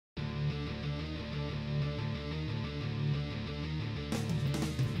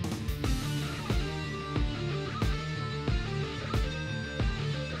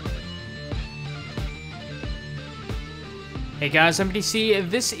Hey guys, I'm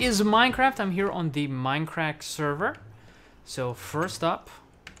DC. This is Minecraft. I'm here on the Mindcrack server. So first up,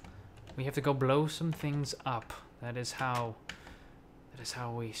 we have to go blow some things up. That is how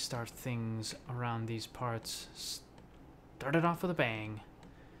we start things around these parts. Start it off with a bang.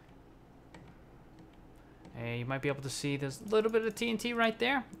 Hey, you might be able to see there's a little bit of TNT right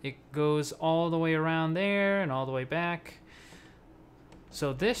there. It goes all the way around there and all the way back.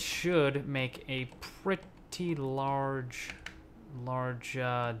 So this should make a pretty large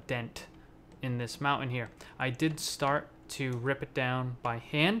dent in this mountain here. I did start to rip it down by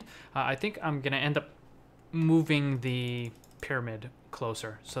hand. I think I'm gonna end up moving the pyramid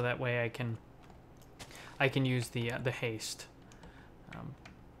closer so that way I can use the haste.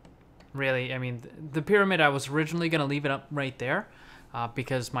 Really, I mean, the pyramid, I was originally gonna leave it up right there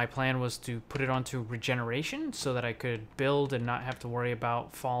because my plan was to put it onto regeneration so that I could build and not have to worry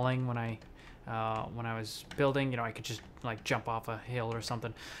about falling when I was building. You know, I could just like jump off a hill or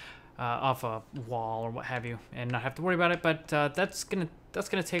something, off a wall or what have you, and not have to worry about it. But that's gonna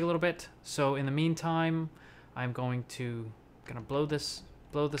take a little bit. So in the meantime, I'm gonna blow this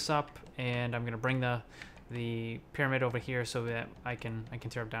up, and I'm gonna bring the pyramid over here so that I can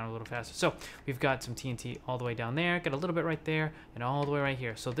tear it down a little faster. So we've got some TNT all the way down there, got a little bit right there, and all the way right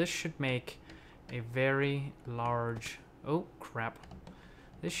here. So this should make a very large. Oh crap!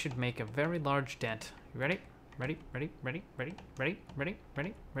 This should make a very large dent. You ready? Ready? Ready? Ready? Ready? Ready? Ready?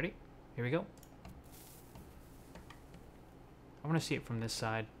 Ready? Ready? Here we go. I want to see it from this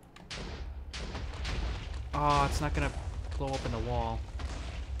side. Oh, it's not gonna blow up in the wall.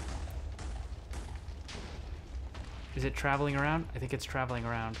 Is it traveling around? I think it's traveling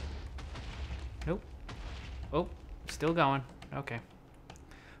around. Nope. Oh, still going. Okay.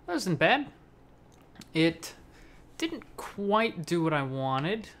 That wasn't bad. It didn't quite do what I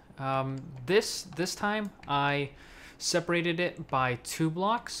wanted. This time I separated it by 2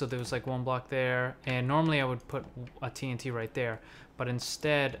 blocks, so there was like 1 block there, and normally I would put a TNT right there, but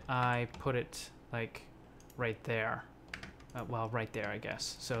instead I put it like right there. Well, right there, I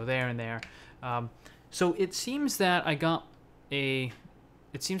guess. So there and there. So it seems that I got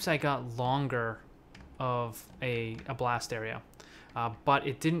longer of a blast area, but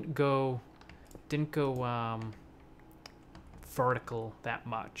it didn't go vertical that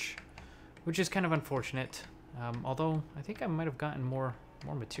much, which is kind of unfortunate. Although I think I might have gotten more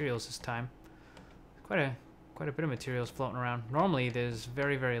materials this time. Quite a bit of materials floating around. Normally there's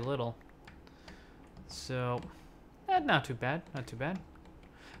very little. So not too bad, not too bad.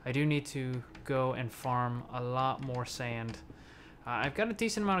 I do need to go and farm a lot more sand. I've got a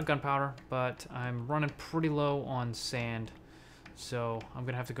decent amount of gunpowder, but I'm running pretty low on sand. So I'm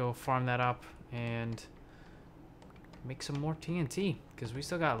gonna have to go farm that up and make some more TNT, because we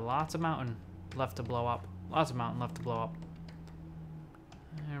still got lots of mountain left to blow up. Lots of mountain left to blow up.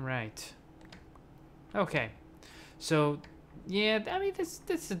 Alright. Okay. So, yeah, I mean, this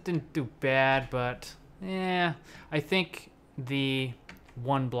didn't do bad, but, yeah, I think the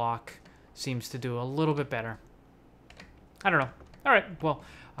 1 block seems to do a little bit better. I don't know. Alright, well,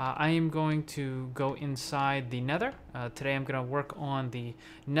 I am going to go inside the Nether. Today I'm going to work on the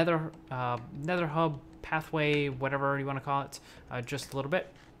Nether hub pathway, whatever you want to call it, just a little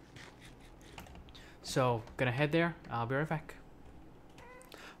bit. So, gonna head there. I'll be right back.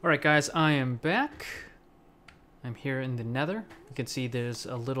 Alright guys, I am back. I'm here in the Nether. You can see there's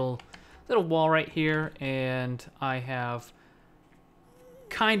a little wall right here, and I have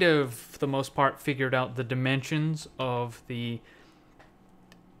kind of, for the most part, figured out the dimensions of the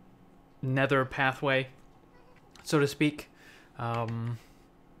Nether pathway, so to speak.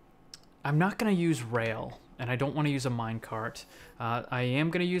 I'm not going to use rail, and I don't want to use a minecart. I am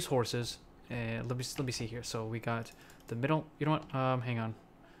going to use horses. Let me see here. So we got the middle. You know what? Hang on.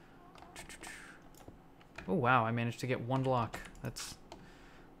 Oh wow! I managed to get 1 block. That's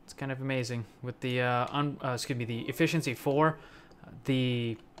kind of amazing. With the the efficiency 4,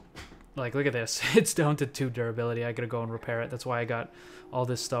 look at this. It's down to 2 durability. I gotta go and repair it. That's why I got all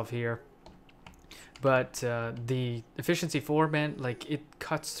this stuff here. But the efficiency 4, man, like it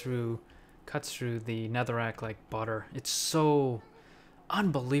cuts through the netherrack like butter. It's so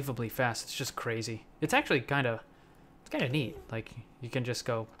unbelievably fast. It's just crazy. It's actually kind of neat. Like you can just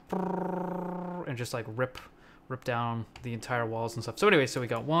go and just like rip down the entire walls and stuff. So anyway, so we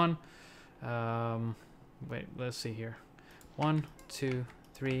got 1. Wait, let's see here. 1, 2,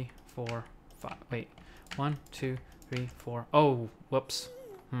 3, 4, 5. Wait, 1, 2, 3, 4. Oh, whoops.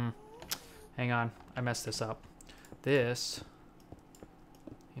 Hang on, I messed this up. This.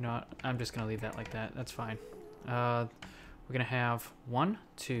 You know what? I'm just gonna leave that like that. That's fine. We're gonna have 1,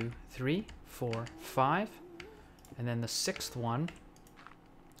 2, 3, 4, 5, And then the 6th one...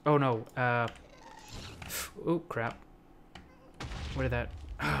 Oh, no. Oh, crap. Where did that...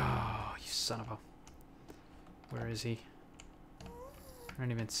 Oh, you son of a... Where is he? I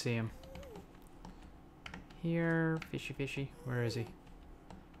don't even see him. Here, fishy, fishy. Where is he?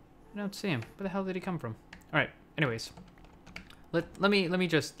 I don't see him. Where the hell did he come from? All right. Anyways, let me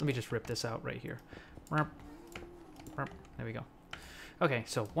just rip this out right here. There we go. Okay,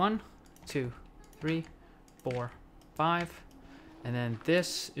 so 1, 2, 3, 4, 5, and then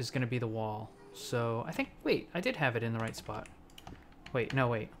this is gonna be the wall. So I think, wait, I did have it in the right spot. Wait, no,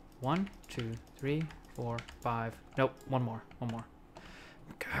 wait. 1, 2, 3, 4, 5. Nope, one more.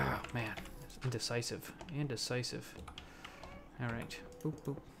 Oh, man, it's indecisive. All right. Boop,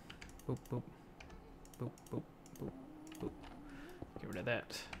 boop, boop, boop, boop, boop, boop, boop. Get rid of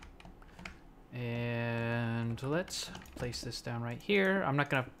that. And let's place this down right here. I'm not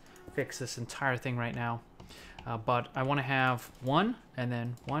gonna fix this entire thing right now, but I want to have 1, and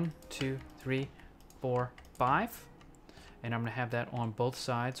then 1, 2, 3, 4, 5, and I'm gonna have that on both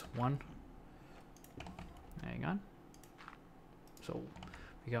sides. 1. Hang on. So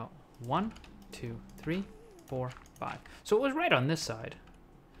we got 1, 2, 3, 4, 5. So it was right on this side.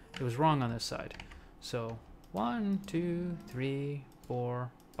 It was wrong on this side. So 1, 2, 3,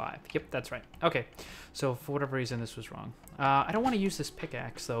 4, 5. Yep, that's right. Okay, so for whatever reason this was wrong. I don't want to use this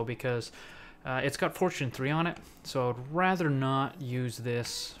pickaxe though because it's got Fortune 3 on it. So I'd rather not use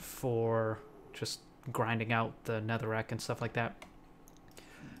this for just grinding out the netherrack and stuff like that,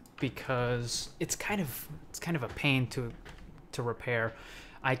 because it's kind of a pain to repair.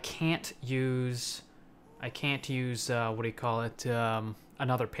 I can't use what do you call it,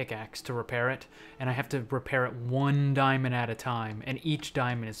 another pickaxe to repair it, and I have to repair it 1 diamond at a time, and each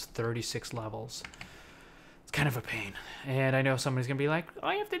diamond is 36 levels. It's kind of a pain, and I know somebody's gonna be like,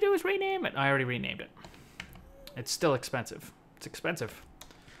 all you have to do is rename it. I already renamed it. It's still expensive. It's expensive.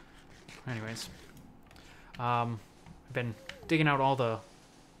 Anyways, I've been digging out all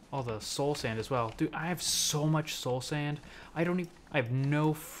the soul sand as well. Dude, I have so much soul sand. I have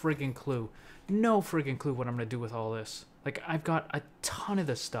no friggin' clue. No friggin' clue what I'm gonna do with all this. Like, I've got a ton of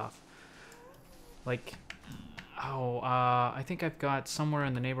this stuff. Like, I think I've got somewhere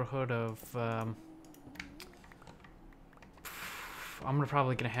in the neighborhood of, I'm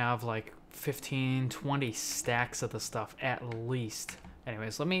probably gonna have like 15, 20 stacks of the stuff at least.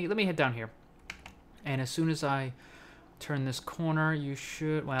 Anyways, let me head down here. And as soon as I turn this corner, you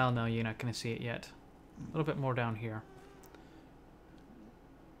should, well, no, you're not gonna see it yet. A little bit more down here.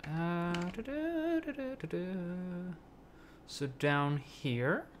 So down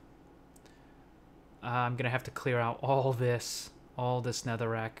here, I'm gonna have to clear out all this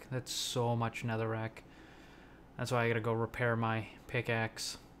netherrack. That's so much netherrack. That's why I gotta go repair my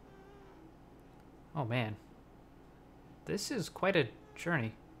pickaxe. Oh man, this is quite a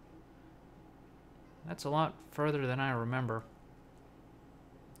journey. That's a lot further than I remember.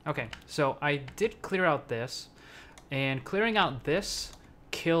 Okay, so I did clear out this, and clearing out this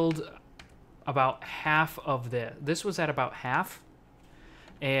killed about half of this. This was at about half,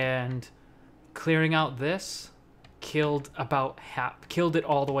 and clearing out this killed about half, killed it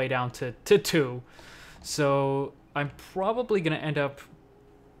all the way down to 2. So I'm probably gonna end up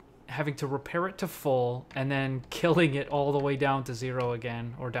having to repair it to full and then killing it all the way down to 0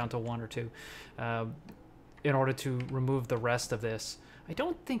 again, or down to 1 or 2, in order to remove the rest of this. I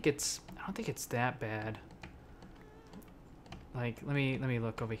don't think it's that bad. Like, let me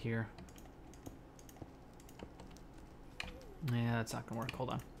look over here. Yeah, that's not gonna work. Hold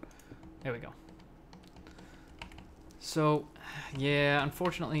on. There we go. So, yeah,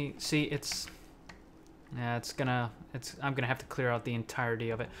 unfortunately, see, I'm gonna have to clear out the entirety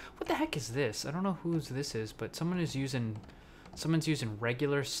of it. What the heck is this? I don't know whose this is, but someone's using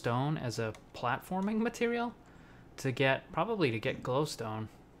regular stone as a platforming material probably to get glowstone.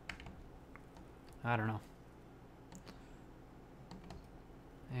 I don't know.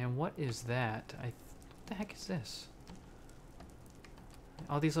 And what is that? What the heck is this?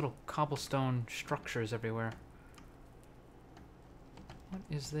 All these little cobblestone structures everywhere. What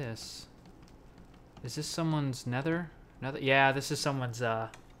is this? Is this someone's nether? Yeah, this is someone's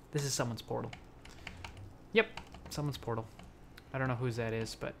portal. Yep, someone's portal. I don't know whose that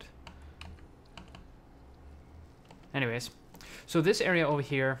is, but anyways. So this area over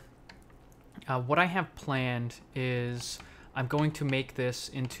here, what I have planned is I'm going to make this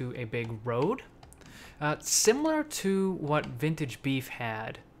into a big road, similar to what Vintage Beef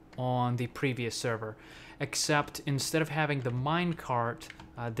had on the previous server, except instead of having the minecart,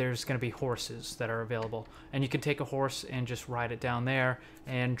 there's going to be horses that are available, and you can take a horse and just ride it down there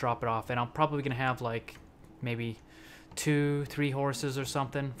and drop it off. And I'm probably going to have like maybe 2, 3 horses or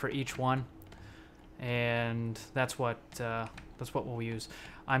something for each one, and that's what we'll use.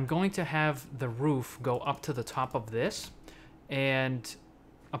 I'm going to have the roof go up to the top of this, and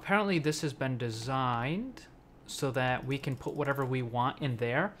apparently this has been designed so that we can put whatever we want in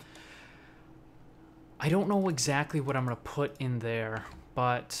there. I don't know exactly what I'm going to put in there,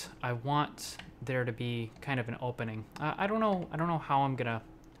 but I want there to be kind of an opening. I don't know how I'm gonna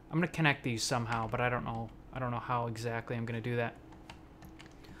connect these somehow, but I don't know how exactly I'm gonna do that.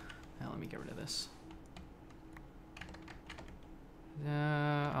 Now let me get rid of this. Oh,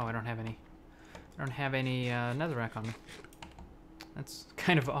 I don't have any. I don't have any netherrack on me. That's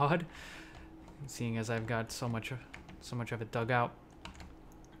kind of odd, seeing as I've got so much of it dug out.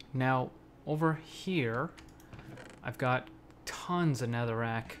 Now over here, I've got tons of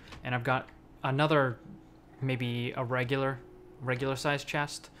netherrack, and I've got another, maybe a regular size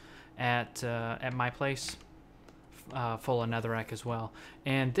chest at my place, full of netherrack as well.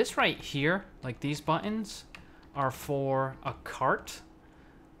 And this right here, like these buttons, are for a cart,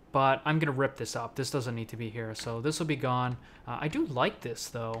 but I'm gonna rip this up. This doesn't need to be here, so this will be gone. I do like this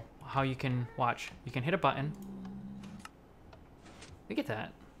though, how you can watch. You can hit a button. Look at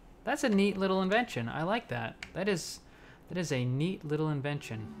that. That's a neat little invention. I like that. That is a neat little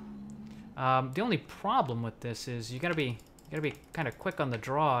invention. The only problem with this is you gotta be kind of quick on the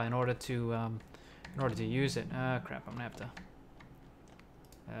draw in order to use it. Crap! I'm gonna have to.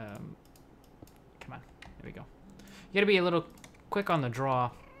 Come on, there we go. You gotta be a little quick on the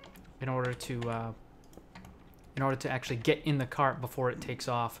draw in order to actually get in the cart before it takes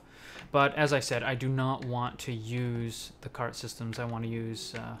off. But as I said, I do not want to use the cart systems. I want to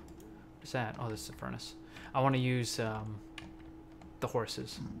use what's that? Oh, this is a furnace. I want to use the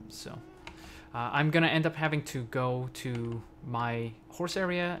horses. So I'm gonna end up having to go to my horse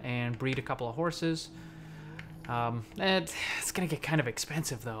area and breed a couple of horses. It's gonna get kind of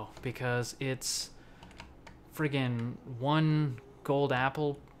expensive though, because it's friggin' 1 gold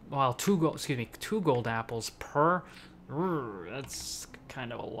apple. Well, 2 gold apples per. That's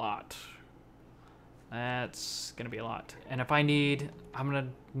kind of a lot. That's gonna be a lot. And if I'm gonna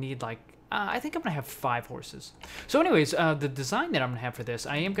need like. I think I'm going to have 5 horses. So anyways, the design that I'm going to have for this,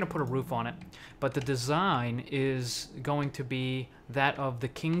 I am going to put a roof on it, but the design is going to be that of the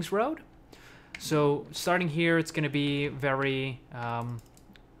King's Road. So starting here, it's going to be very,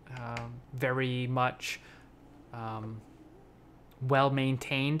 very much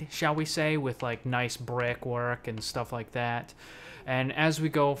well-maintained, shall we say, with like nice brickwork and stuff like that. And as we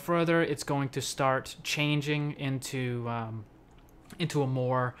go further, it's going to start changing into a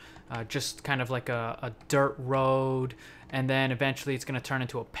more just kind of like a dirt road, and then eventually it's going to turn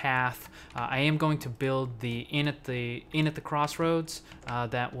into a path. I am going to build the inn at the crossroads.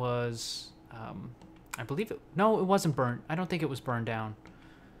 That was, I believe it. No, it wasn't burned. I don't think it was burned down,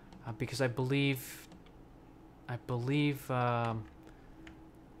 because I believe the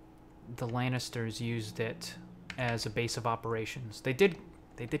Lannisters used it as a base of operations. They did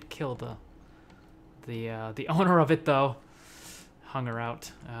kill the owner of it though. Hung her out.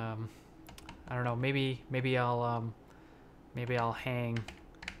 I don't know. Maybe I'll hang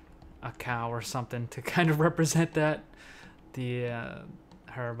a cow or something to kind of represent that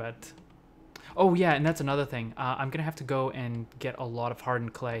her. But oh yeah, and that's another thing. I'm gonna have to go and get a lot of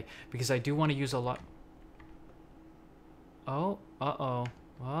hardened clay because I do want to use a lot. Oh, oh!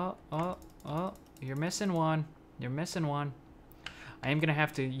 You're missing one. You're missing one. I am gonna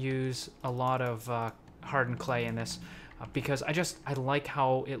have to use a lot of hardened clay in this. Because I like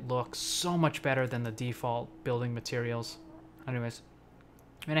how it looks so much better than the default building materials. Anyways,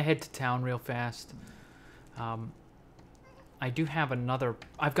 I'm gonna head to town real fast. I do have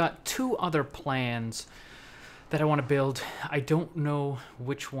I've got 2 other plans that I want to build. I don't know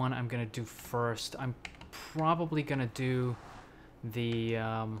which one I'm gonna do first. I'm probably gonna do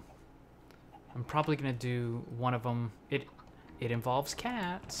I'm probably gonna do one of them. It involves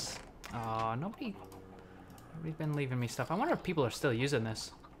cats. Nobody's been leaving me stuff. I wonder if people are still using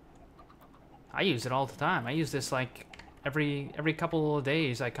this. I use it all the time. I use this like every couple of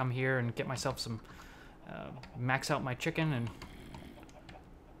days. I come here and get myself some, max out my chicken, and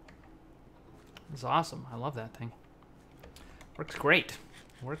it's awesome. I love that thing. Works great.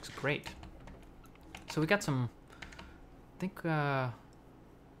 Works great. So we got some. I think.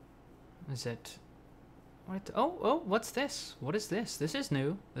 Is it? What? Oh! What's this? What is this? This is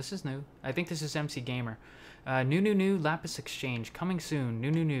new. This is new. I think this is MC Gamer. New Lapis Exchange coming soon.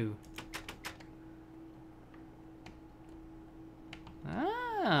 New.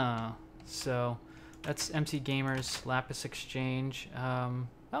 Ah, so that's MC Gamer's Lapis Exchange.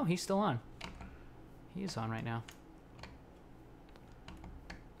 Oh, he's still on. He is on right now.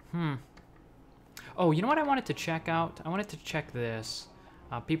 Oh, you know what I wanted to check out? I wanted to check this.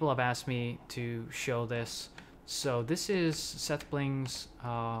 People have asked me to show this. So this is Seth Bling's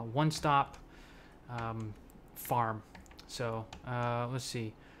one-stop farm. So let's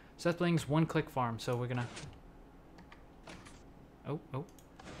see. Seth Bling's one-click farm. So we're gonna... Oh.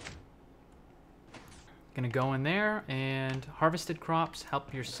 Gonna go in there and harvested crops,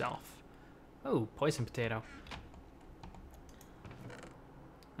 help yourself. Oh, poison potato.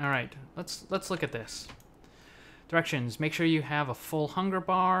 All right, let's look at this. Directions, make sure you have a full hunger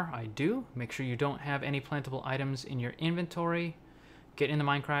bar. I do. Make sure you don't have any plantable items in your inventory. Get into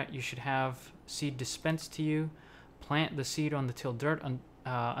Minecraft, you should have seed dispensed to you. Plant the seed on the till dirt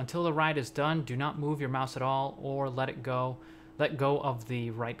until the ride is done. Do not move your mouse at all or let it go. Let go of the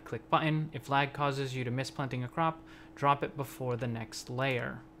right click button. If lag causes you to miss planting a crop, drop it before the next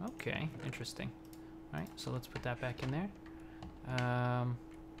layer. Okay, interesting. All right, so let's put that back in there.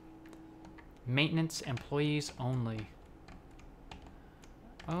 Maintenance employees only.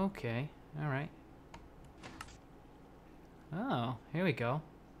 Okay, all right. Oh, here we go.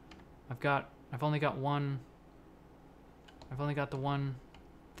 I've only got the one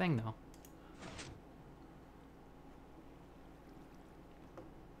thing though.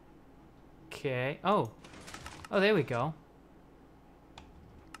 Okay. Oh, there we go.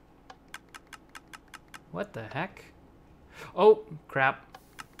 What the heck? Oh, crap.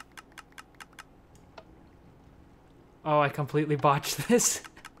 Oh, I completely botched this.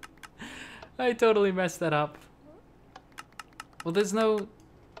 I totally messed that up. Well, there's no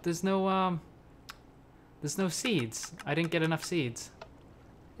seeds. I didn't get enough seeds.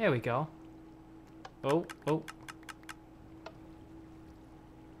 There we go. Oh.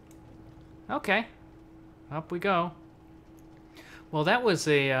 Okay. Up we go. Well, that was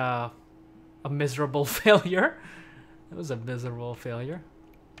a miserable failure. That was a miserable failure.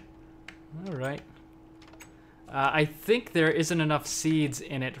 All right. I think there isn't enough seeds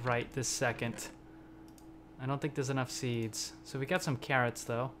in it right this second. I don't think there's enough seeds. So we got some carrots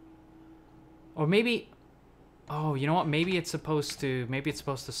though. Or maybe, oh, you know what? Maybe it's supposed to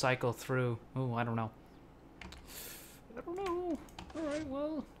cycle through. Oh, I don't know. All right,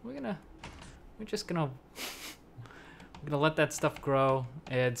 well, we're just gonna let that stuff grow,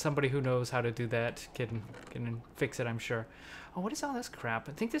 and somebody who knows how to do that can fix it, I'm sure. Oh, what is all this crap?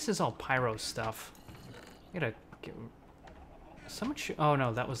 I think this is all pyro stuff. I gotta get... Someone should... Oh,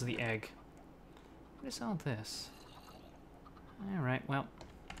 no, that was the egg. What is all this? Alright, well,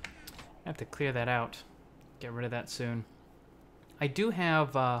 I have to clear that out. Get rid of that soon. I do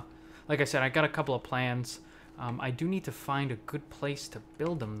have, like I said, I got a couple of plans. I do need to find a good place to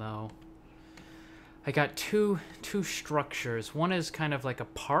build them, though. I got two structures. One is kind of like a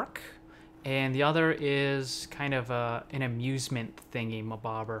park, and the other is kind of an amusement thingy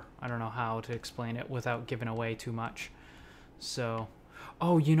mabobber. I don't know how to explain it without giving away too much. So,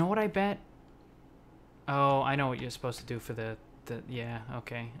 oh, you know what I bet? Oh, I know what you're supposed to do for the yeah,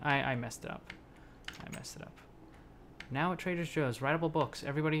 okay. I messed it up. I messed it up. Now at Trader Joe's, writable books.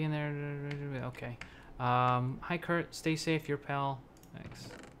 Everybody in there, okay. Hi Kurt, stay safe, your pal. Thanks.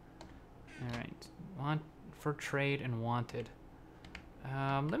 Alright. Want for trade and wanted.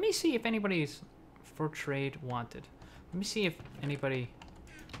 Let me see if anybody's for trade wanted. Let me see if anybody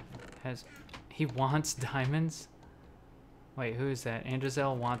has... He wants diamonds? Wait, who is that?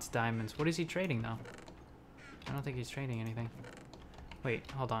 Andrezel wants diamonds. What is he trading, though? I don't think he's trading anything. Wait,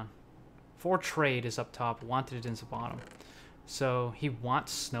 hold on. For trade is up top. Wanted is the bottom. So he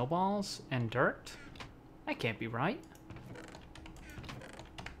wants snowballs and dirt? That can't be right.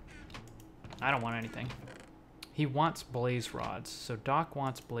 I don't want anything. He wants blaze rods. So Doc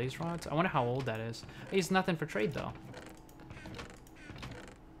wants blaze rods. I wonder how old that is. He's nothing for trade, though.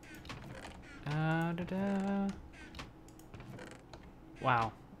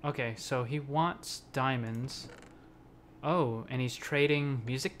 Wow. Okay, so he wants diamonds. Oh, and he's trading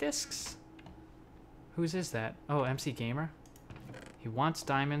music discs? Whose is that? Oh, MC Gamer? He wants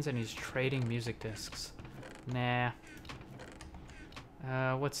diamonds and he's trading music discs. Nah.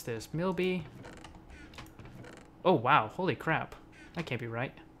 What's this? Milby? Oh, wow. Holy crap. That can't be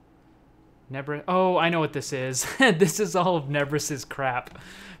right. Nebra... Oh, I know what this is. This is all of Nebras's crap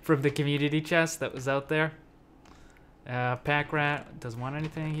from the community chest that was out there. Pack Rat doesn't want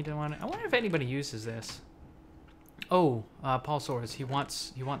anything. He didn't want it. I wonder if anybody uses this. Oh, Paul Soares. He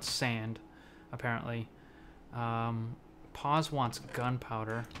wants sand, apparently. Pause wants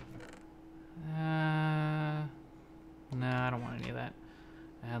gunpowder. No, I don't want any of that.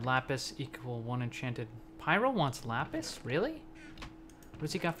 Lapis equal 1 enchanted. Pyro wants lapis? Really?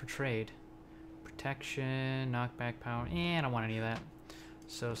 What's he got for trade? Protection, knockback power. I don't want any of that.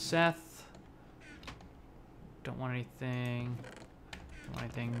 So Seth, don't want anything. Don't want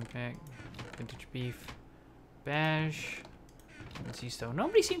anything. Okay. Vintage beef. Bash. Stone.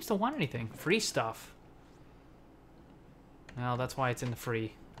 Nobody seems to want anything. Free stuff. Well, that's why it's in the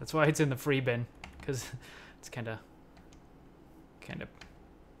free. That's why it's in the free bin, because it's kind of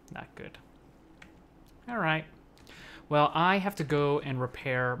not good. All right. Well, I have to go and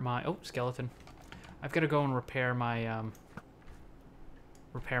repair my skeleton. I've got to go and repair my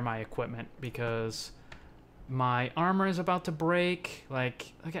equipment because my armor is about to break.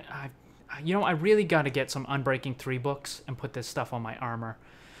 Like you know, I really got to get some Unbreaking 3 books and put this stuff on my armor.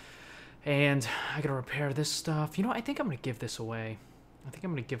 And I got to repair this stuff. You know, I think I'm going to give this away. I think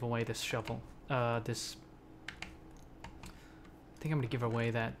I'm going to give away this shovel. I think I'm going to give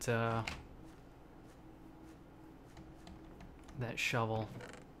away that that shovel.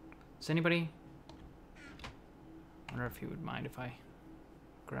 Does anybody? I wonder if he would mind if I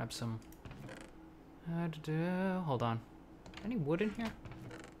grab some. Hold on. Any wood in here?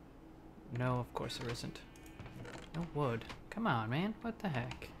 No, of course there isn't. No wood. Come on, man. What the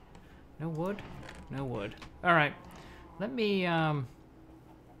heck? No wood? No wood. All right. Let me let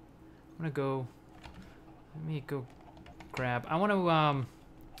me go grab. I want to I'm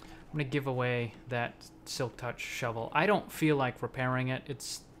going to give away that Silk Touch shovel. I don't feel like repairing it.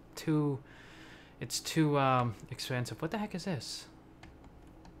 It's too expensive. What the heck is this?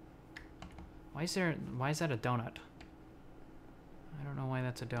 Why is that a donut? I don't know why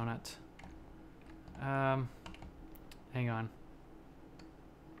that's a donut. Hang on.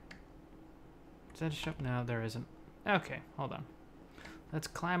 Is that a shop? No, there isn't. Okay, hold on. Let's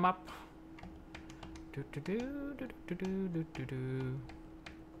climb up.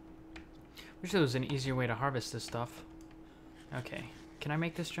 Wish there was an easier way to harvest this stuff. Okay, can I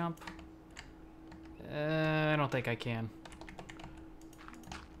make this jump? I don't think I can.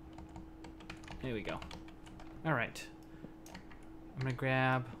 Here we go. All right. I'm gonna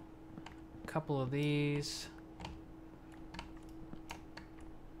grab a couple of these.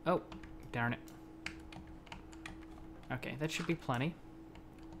 Oh, darn it. Okay, that should be plenty.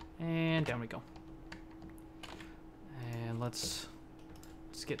 And down we go. And let's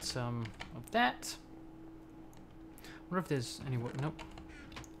get some of that. I wonder if there's any wood. Nope.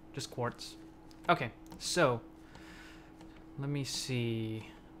 Just quartz. Okay, so let me see.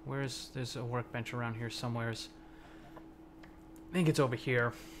 There's a workbench around here somewheres. I think it's over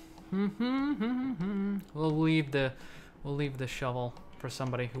here. We'll leave the shovel for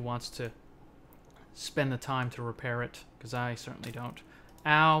somebody who wants to spend the time to repair it, because I certainly don't.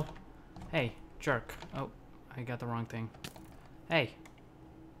 Ow. Hey, jerk. Oh, I got the wrong thing. Hey.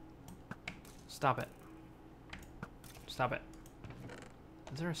 Stop it. Stop it.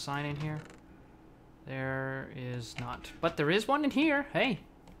 Is there a sign in here? There is not. But there is one in here. Hey.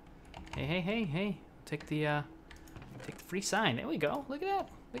 Hey, hey, hey, hey. Take the free sign. There we go. Look at that.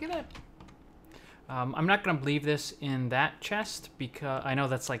 Look at that. I'm not going to leave this in that chest, because I know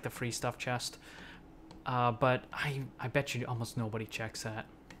that's like the free stuff chest. But I bet you almost nobody checks that.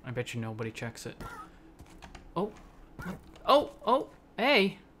 I bet you nobody checks it. Oh. Oh, oh.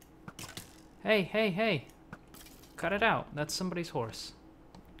 Hey. Hey, hey, hey. Cut it out. That's somebody's horse.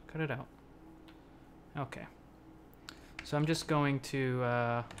 Cut it out. Okay. So I'm just going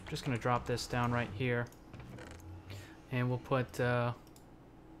to drop this down right here. And we'll put, there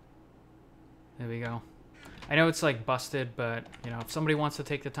we go. I know it's like busted, but you know, if somebody wants to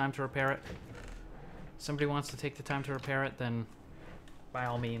take the time to repair it, then by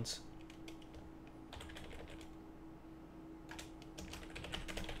all means.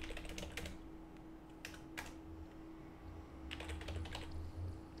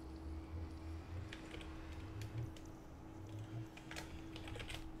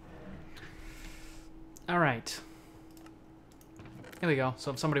 All right. Here we go.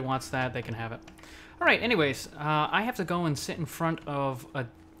 So if somebody wants that, they can have it. All right, anyways, I have to go and sit in front of a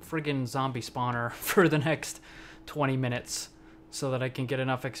friggin' zombie spawner for the next 20 minutes so that I can get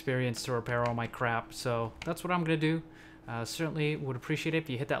enough experience to repair all my crap. So that's what I'm going to do. Certainly would appreciate it if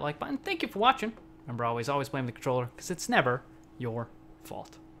you hit that like button. Thank you for watching. Remember, always blame the controller, because it's never your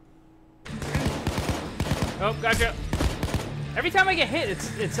fault. Oh, gotcha. Every time I get hit,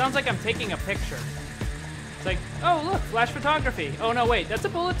 it sounds like I'm taking a picture. It's like, oh, look, flash photography. Oh, no, wait, that's a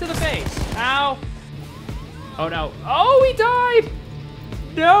bullet to the face. Ow. Oh, no. Oh, he died.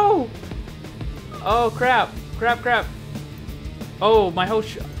 No. Oh, crap. Crap, crap. Oh, my whole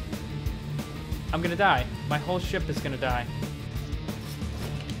ship. I'm going to die. My whole ship is going to die.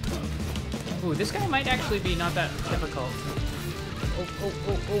 Ooh, this guy might actually be not that difficult. Oh, oh,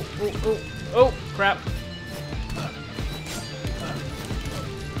 oh, oh, oh, oh. Oh, crap.